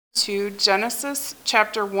To Genesis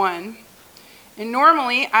chapter 1. And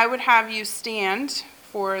normally I would have you stand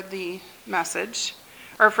for the message,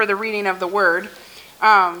 or for the reading of the word.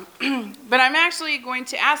 But I'm actually going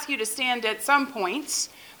to ask you to stand at some point.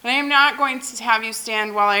 But I am not going to have you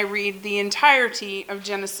stand while I read the entirety of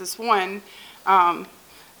Genesis 1,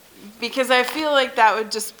 because I feel like that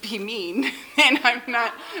would just be mean. And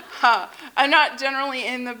I'm not generally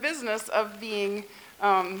in the business of being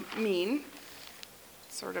mean.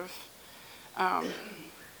 Sort of.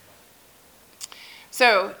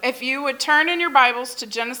 So if you would turn in your Bibles to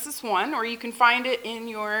Genesis 1, or you can find it in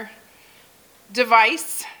your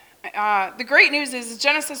device. The great news is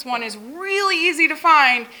Genesis 1 is really easy to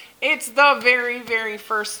find. It's the very, very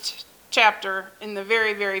first chapter in the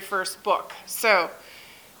very, very first book. So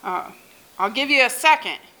I'll give you a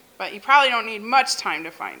second, but you probably don't need much time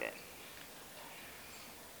to find it.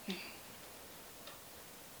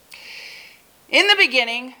 In the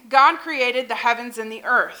beginning, God created the heavens and the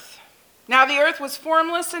earth. Now the earth was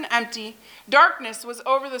formless and empty. Darkness was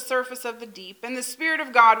over the surface of the deep, and the Spirit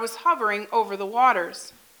of God was hovering over the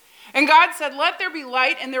waters. And God said, "Let there be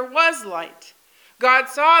light," and there was light. God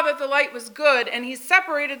saw that the light was good, and he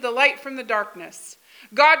separated the light from the darkness.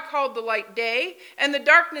 God called the light day, and the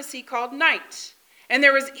darkness he called night. And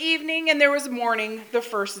there was evening and there was morning the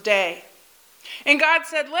first day. And God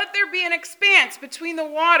said, "Let there be an expanse between the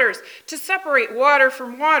waters to separate water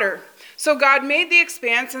from water." So God made the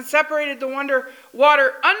expanse and separated the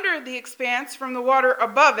water under the expanse from the water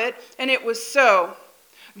above it, and it was so.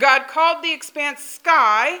 God called the expanse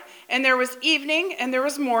sky, and there was evening and there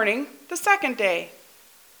was morning the second day.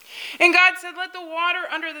 And God said, "Let the water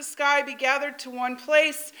under the sky be gathered to one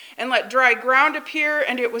place, and let dry ground appear,"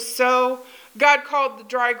 and it was so. God called the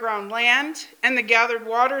dry ground land, and the gathered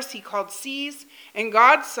waters he called seas, and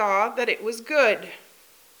God saw that it was good.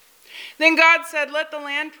 Then God said, "Let the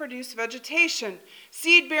land produce vegetation,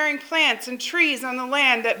 seed-bearing plants and trees on the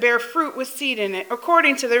land that bear fruit with seed in it,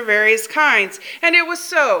 according to their various kinds." And it was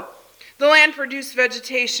so. The land produced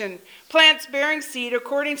vegetation, plants bearing seed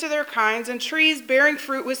according to their kinds, and trees bearing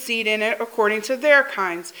fruit with seed in it according to their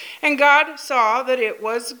kinds. And God saw that it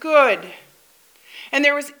was good. And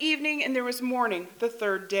there was evening and there was morning the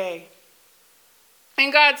third day.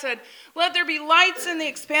 And God said, "Let there be lights in the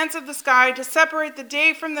expanse of the sky to separate the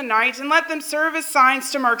day from the night, and let them serve as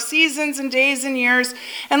signs to mark seasons and days and years,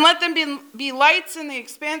 and let them be lights in the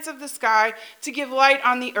expanse of the sky to give light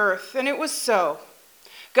on the earth." And it was so.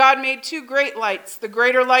 God made two great lights, the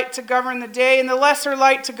greater light to govern the day and the lesser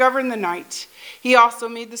light to govern the night. He also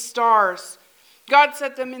made the stars. God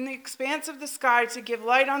set them in the expanse of the sky to give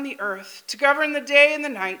light on the earth, to govern the day and the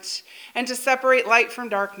night, and to separate light from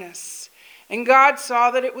darkness. And God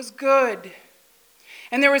saw that it was good.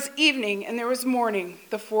 And there was evening and there was morning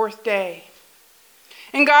the fourth day.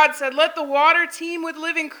 And God said, "Let the water teem with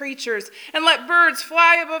living creatures, and let birds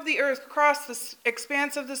fly above the earth across the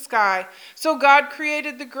expanse of the sky." So God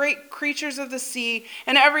created the great creatures of the sea,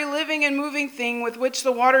 and every living and moving thing with which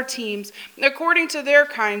the water teems, according to their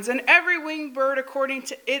kinds, and every winged bird according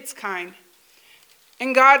to its kind.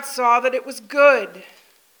 And God saw that it was good.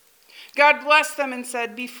 God blessed them and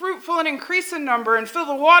said, "Be fruitful and increase in number, and fill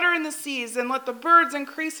the water in the seas, and let the birds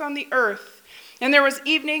increase on the earth." And there was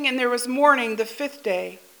evening and there was morning the fifth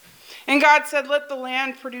day. And God said, "Let the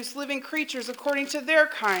land produce living creatures according to their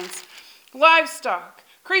kinds, livestock,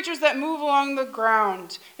 creatures that move along the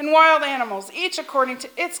ground, and wild animals, each according to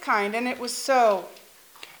its kind." And it was so.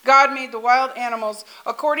 God made the wild animals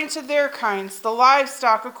according to their kinds, the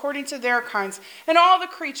livestock according to their kinds, and all the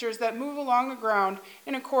creatures that move along the ground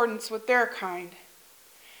in accordance with their kind.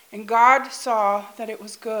 And God saw that it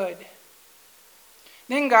was good.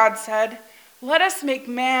 Then God said, "Let us make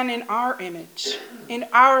man in our image, in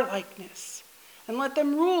our likeness, and let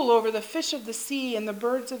them rule over the fish of the sea and the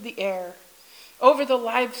birds of the air, over the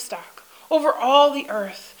livestock, over all the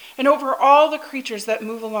earth, and over all the creatures that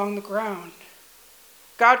move along the ground."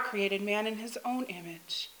 God created man in his own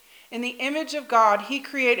image. In the image of God, he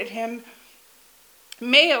created him.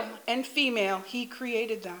 Male and female, he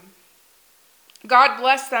created them. God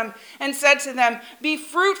blessed them and said to them, "Be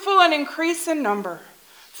fruitful and increase in number.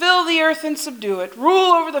 Fill the earth and subdue it.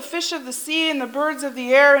 Rule over the fish of the sea and the birds of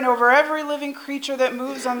the air, and over every living creature that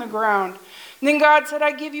moves on the ground." And then God said,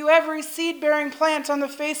 "I give you every seed-bearing plant on the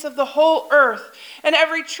face of the whole earth, and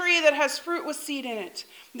every tree that has fruit with seed in it.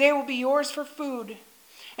 They will be yours for food.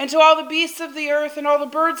 And to all the beasts of the earth, and all the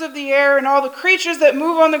birds of the air, and all the creatures that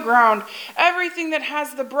move on the ground, everything that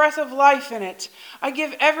has the breath of life in it, I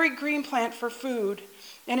give every green plant for food."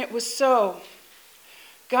 And it was so.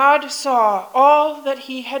 God saw all that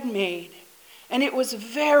he had made, and it was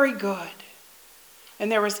very good.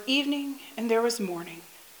 And there was evening and there was morning,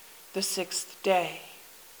 the sixth day.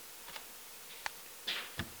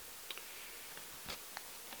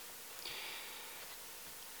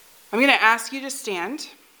 I'm going to ask you to stand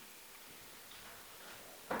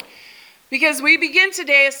because we begin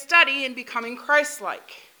today a study in becoming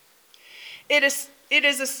Christ-like. It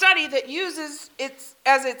is a study that uses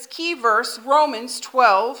as its key verse Romans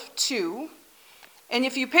 12:2. And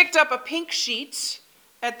if you picked up a pink sheet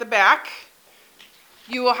at the back,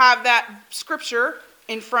 you will have that scripture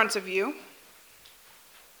in front of you.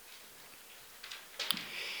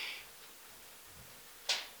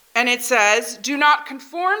 And it says, "Do not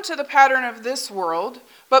conform to the pattern of this world,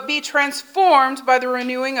 but be transformed by the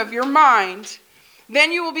renewing of your mind.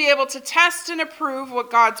 Then you will be able to test and approve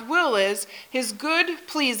what God's will is, his good,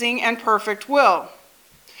 pleasing, and perfect will."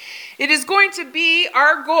 It is going to be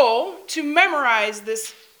our goal to memorize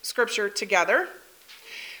this scripture together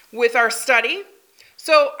with our study.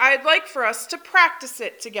 So I'd like for us to practice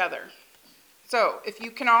it together. So if you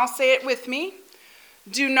can all say it with me.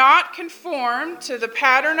 Do not conform to the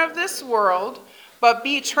pattern of this world, but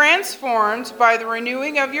be transformed by the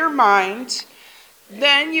renewing of your mind.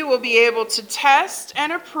 Then you will be able to test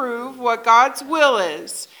and approve what God's will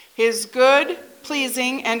is, his good,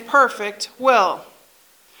 pleasing, and perfect will.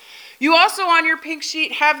 You also on your pink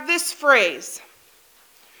sheet have this phrase.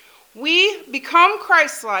 We become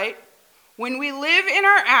Christ-like when we live in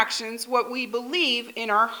our actions what we believe in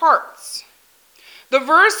our hearts. The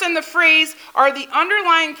verse and the phrase are the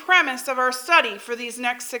underlying premise of our study for these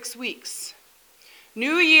next 6 weeks.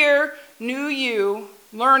 New year, new you,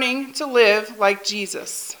 learning to live like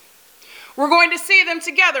Jesus. We're going to say them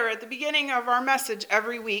together at the beginning of our message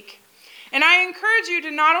every week. And I encourage you to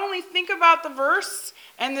not only think about the verse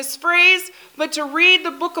and this phrase, but to read the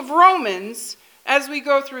book of Romans as we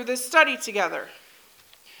go through this study together.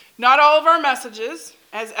 Not all of our messages,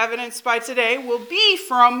 as evidenced by today, will be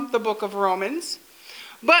from the book of Romans.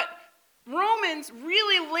 But Romans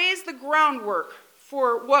really lays the groundwork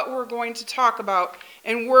for what we're going to talk about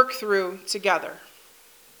and work through together.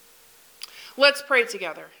 Let's pray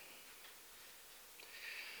together.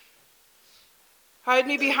 Hide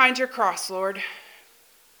me behind your cross, Lord.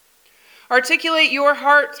 Articulate your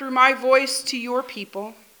heart through my voice to your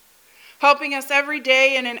people, helping us every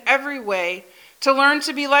day and in every way to learn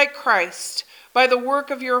to be like Christ by the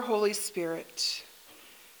work of your Holy Spirit.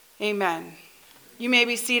 Amen. You may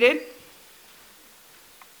be seated.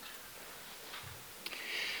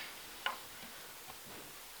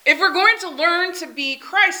 If we're going to learn to be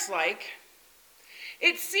Christ-like,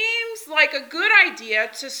 it seems like a good idea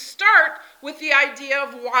to start with the idea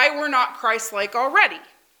of why we're not Christ-like already.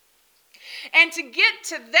 And to get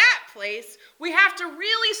to that place, we have to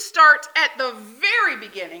really start at the very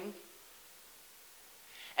beginning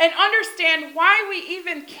and understand why we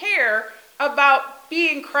even care about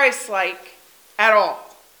being Christ-like at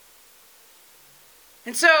all.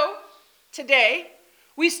 And so, today,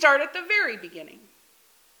 we start at the very beginning.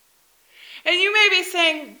 And you may be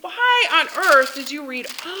saying, why on earth did you read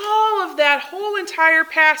all of that whole entire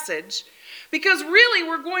passage? Because really,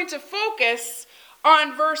 we're going to focus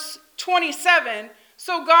on verse 27.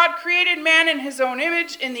 So God created man in his own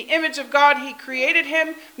image. In the image of God, he created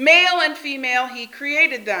him. Male and female, he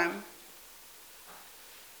created them.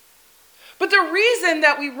 But the reason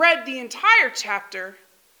that we read the entire chapter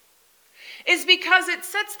is because it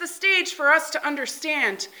sets the stage for us to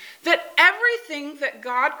understand that everything that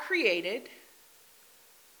God created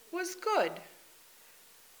was good.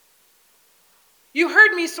 You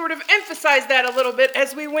heard me sort of emphasize that a little bit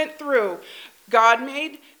as we went through. God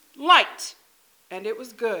made light, and it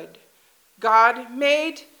was good. God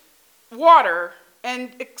made water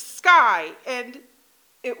and sky, and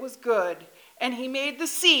it was good. And he made the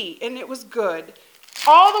sea, and it was good.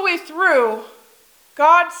 All the way through,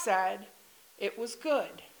 God said it was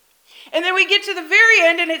good. And then we get to the very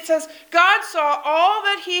end, and it says, God saw all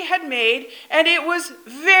that he had made, and it was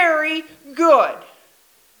very good.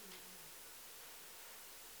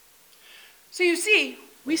 So you see,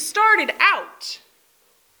 we started out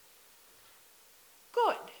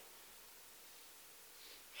good.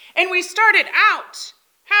 And we started out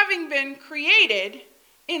having been created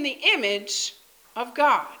in the image of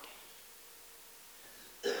God.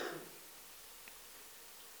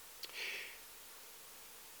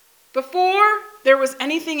 Before there was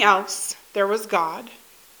anything else, there was God.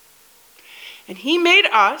 And he made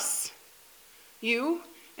us, you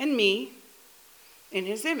and me, in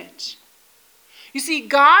his image. You see,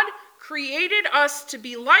 God created us to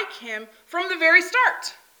be like him from the very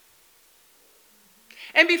start.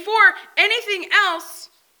 And before anything else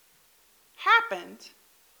happened,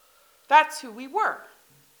 that's who we were.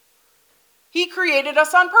 He created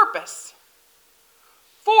us on purpose,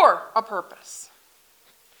 for a purpose.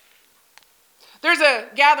 There's a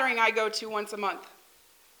gathering I go to once a month,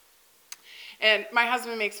 and my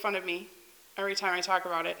husband makes fun of me every time I talk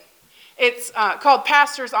about it. It's called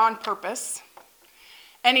Pastors on Purpose,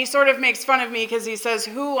 and he sort of makes fun of me because he says,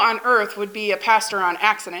 who on earth would be a pastor on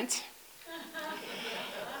accident?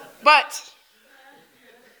 But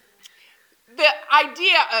the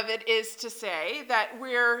idea of it is to say that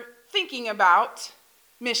we're thinking about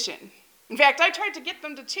mission. In fact, I tried to get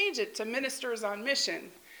them to change it to ministers on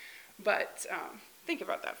mission, but think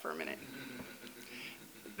about that for a minute.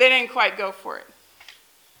 They didn't quite go for it.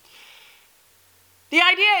 The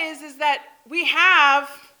idea is that we have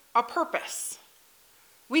a purpose.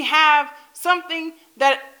 We have something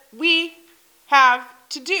that we have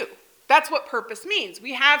to do. That's what purpose means.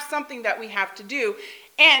 We have something that we have to do,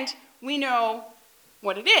 and we know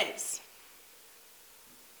what it is.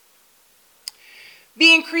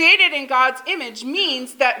 Being created in God's image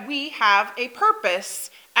means that we have a purpose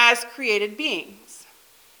as created beings.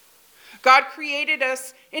 God created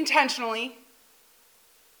us intentionally,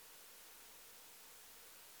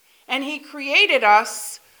 and he created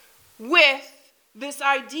us with this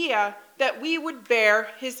idea that we would bear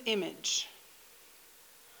his image.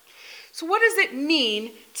 So what does it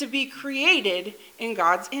mean to be created in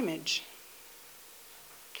God's image?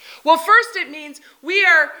 Well, first it means we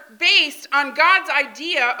are based on God's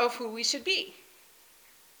idea of who we should be.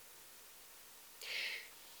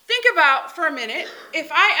 Think about for a minute,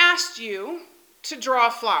 if I asked you to draw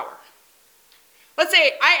a flower. Let's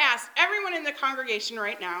say I asked everyone in the congregation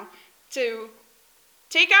right now to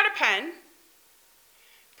take out a pen,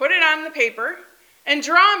 put it on the paper, and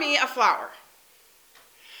draw me a flower.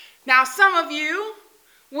 Now, some of you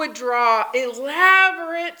would draw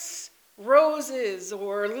elaborate roses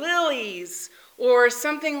or lilies or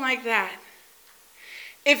something like that.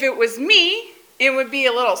 If it was me, it would be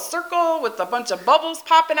a little circle with a bunch of bubbles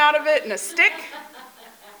popping out of it and a stick.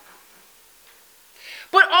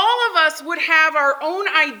 But all of us would have our own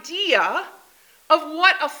idea of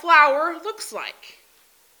what a flower looks like.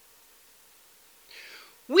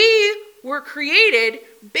 We were created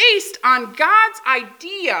based on God's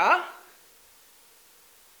idea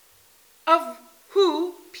of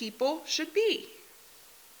who people should be.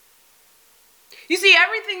 You see,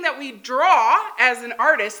 everything that we draw as an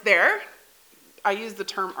artist there, I use the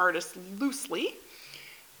term artist loosely,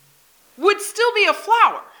 would still be a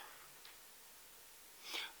flower.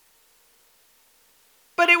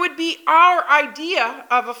 But it would be our idea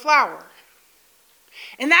of a flower.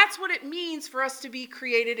 And that's what it means for us to be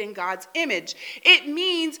created in God's image. It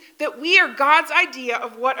means that we are God's idea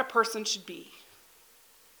of what a person should be.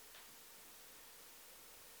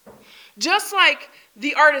 Just like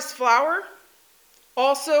the artist's flower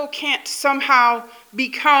also can't somehow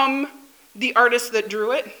become the artist that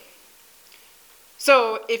drew it.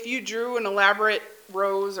 So if you drew an elaborate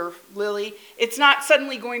rose or lily, it's not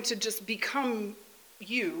suddenly going to just become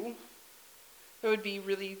you. It would be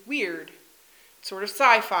really weird. Sort of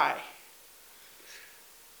sci-fi.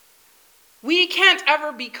 We can't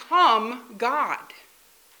ever become God.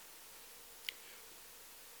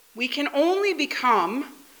 We can only become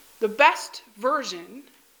the best version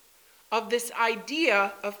of this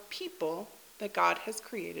idea of people that God has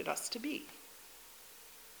created us to be.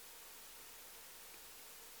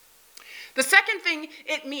 The second thing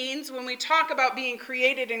it means when we talk about being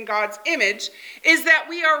created in God's image is that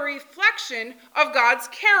we are a reflection of God's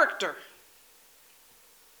character.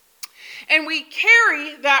 And we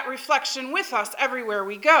carry that reflection with us everywhere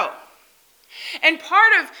we go. And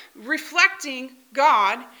part of reflecting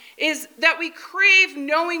God is that we crave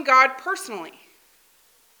knowing God personally.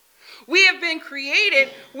 We have been created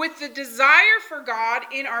with the desire for God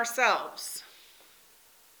in ourselves,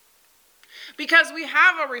 because we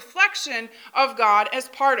have a reflection of God as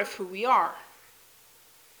part of who we are.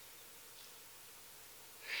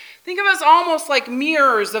 Think of us almost like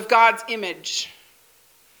mirrors of God's image.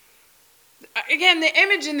 Again, the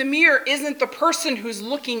image in the mirror isn't the person who's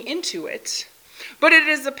looking into it, but it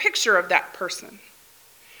is a picture of that person.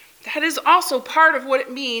 That is also part of what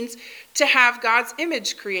it means to have God's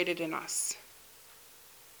image created in us.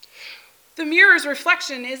 The mirror's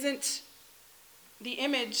reflection isn't the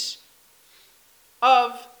image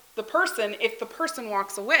of the person if the person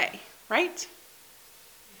walks away, right?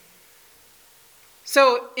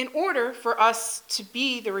 So in order for us to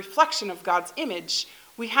be the reflection of God's image,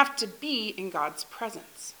 we have to be in God's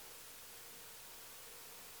presence.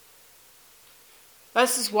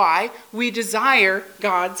 This is why we desire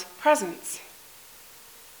God's presence.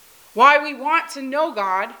 Why we want to know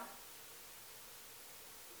God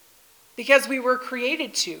because we were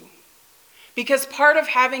created to. Because part of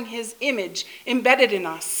having his image embedded in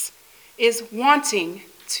us is wanting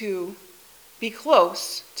to be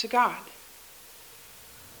close to God.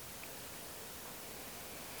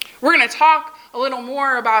 We're going to talk a little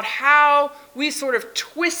more about how we sort of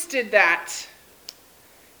twisted that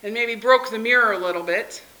and maybe broke the mirror a little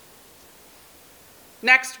bit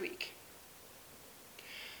next week.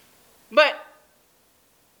 But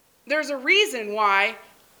there's a reason why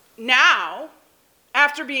now,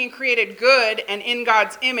 after being created good and in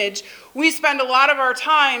God's image, we spend a lot of our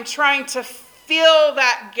time trying to fill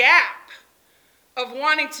that gap of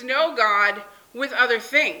wanting to know God with other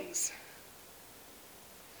things.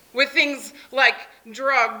 With things like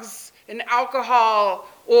drugs and alcohol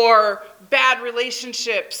or bad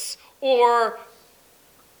relationships or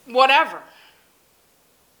whatever.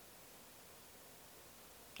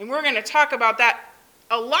 And we're going to talk about that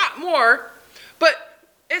a lot more, but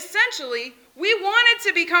essentially, we wanted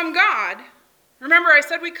to become God. Remember, I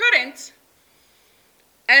said we couldn't.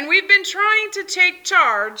 And we've been trying to take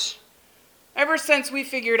charge ever since we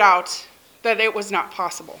figured out that it was not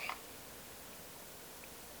possible.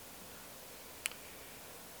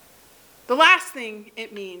 The last thing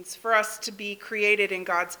it means for us to be created in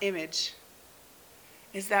God's image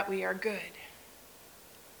is that we are good.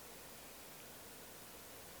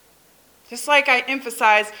 Just like I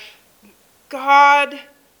emphasized, God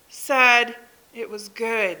said it was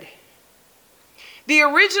good. The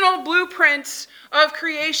original blueprint of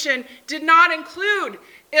creation did not include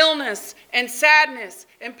illness and sadness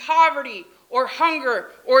and poverty or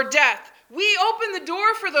hunger or death. We opened the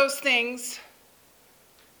door for those things.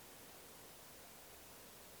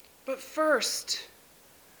 But first,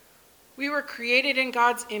 we were created in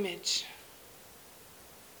God's image.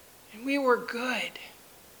 And we were good.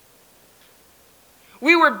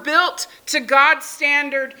 We were built to God's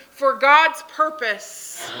standard for God's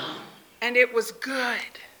purpose. And it was good.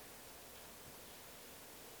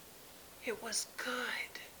 It was good.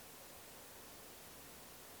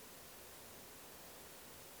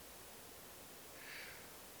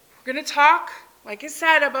 We're going to talk, like I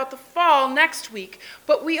said, about the fall next week.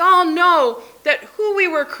 But we all know that who we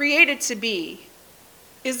were created to be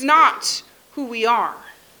is not who we are.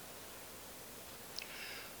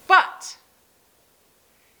 But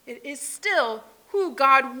it is still who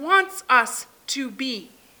God wants us to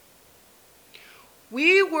be.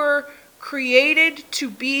 We were created to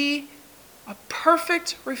be a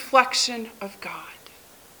perfect reflection of God.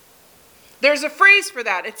 There's a phrase for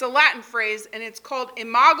that. It's a Latin phrase, and it's called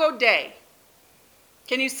Imago Dei.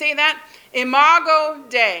 Can you say that? Imago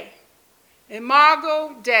Dei.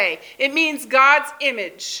 Imago Dei. It means God's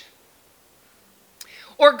image,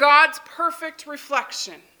 or God's perfect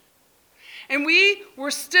reflection. And we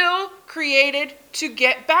were still created to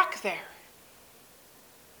get back there.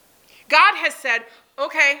 God has said,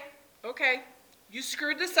 okay, you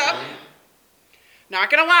screwed this up. Not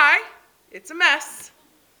going to lie, it's a mess.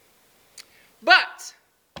 But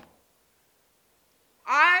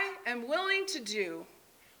I am willing to do,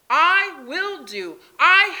 I will do,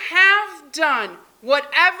 I have done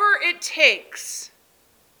whatever it takes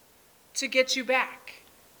to get you back.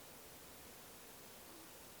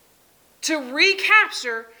 To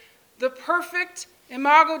recapture the perfect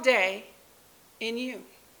Imago Dei in you.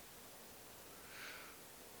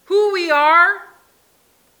 Who we are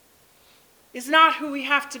is not who we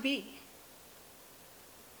have to be.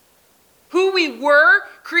 Who we were,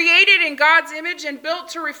 created in God's image and built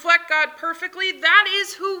to reflect God perfectly, that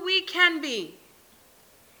is who we can be.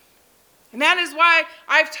 And that is why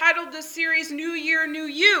I've titled this series New Year, New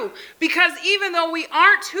You. Because even though we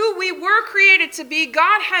aren't who we were created to be,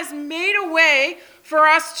 God has made a way for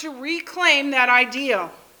us to reclaim that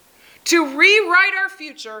ideal. To rewrite our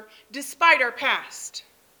future despite our past.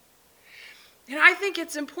 And I think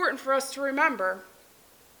it's important for us to remember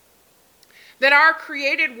that our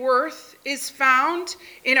created worth is found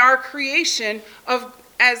in our creation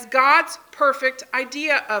as God's perfect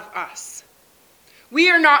idea of us. We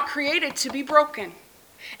are not created to be broken,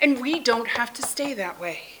 and we don't have to stay that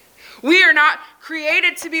way. We are not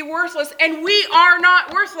created to be worthless, and we are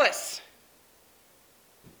not worthless.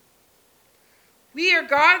 We are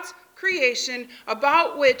God's creation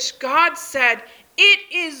about which God said, it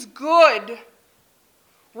is good.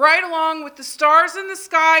 Right along with the stars in the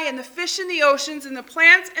sky and the fish in the oceans and the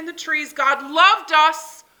plants and the trees, God loved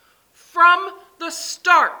us from the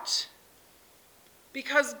start.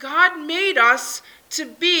 Because God made us to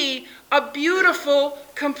be a beautiful,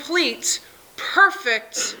 complete,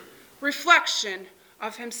 perfect reflection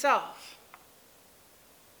of himself.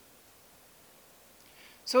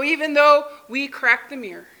 So even though we crack the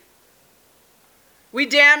mirror, We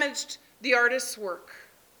damaged the artist's work.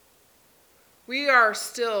 We are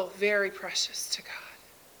still very precious to God.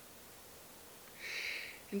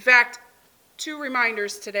 In fact, 2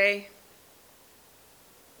 reminders today.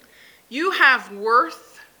 You have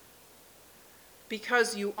worth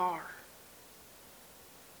because you are.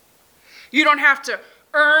 You don't have to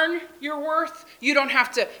earn your worth. You don't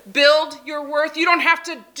have to build your worth. You don't have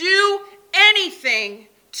to do anything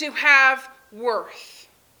to have worth.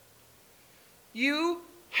 You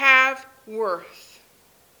have worth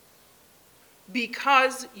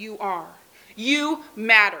because you are. You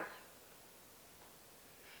matter.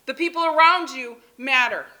 The people around you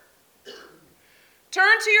matter.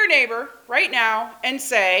 Turn to your neighbor right now and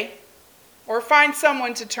say, or find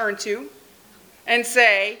someone to turn to and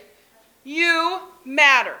say, you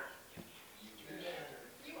matter.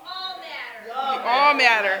 You all matter. You all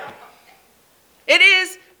matter. It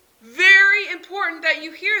is very important that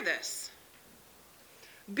you hear this.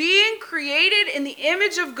 Being created in the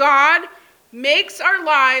image of God makes our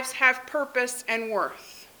lives have purpose and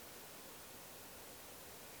worth.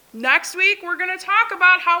 Next week, we're going to talk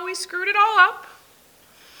about how we screwed it all up.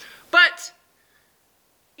 But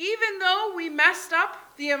even though we messed up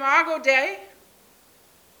the Imago Dei,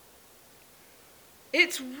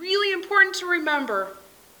 it's really important to remember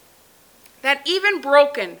that even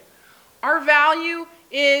broken, our value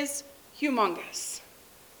is humongous.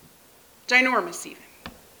 Ginormous even.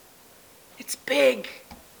 It's big.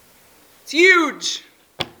 It's huge.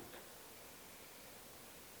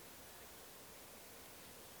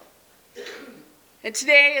 And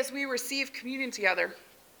today, as we receive communion together,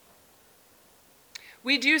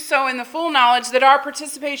 we do so in the full knowledge that our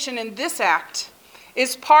participation in this act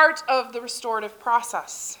is part of the restorative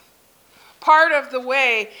process, part of the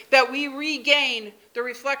way that we regain the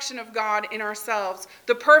reflection of God in ourselves.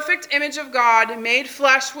 The perfect image of God made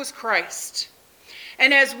flesh was Christ.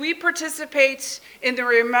 And as we participate in the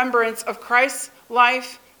remembrance of Christ's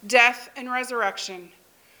life, death, and resurrection,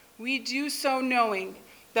 we do so knowing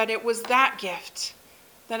that it was that gift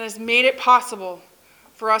that has made it possible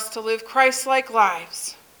for us to live Christ-like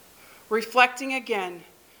lives, reflecting again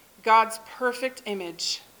God's perfect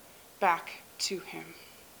image back to him.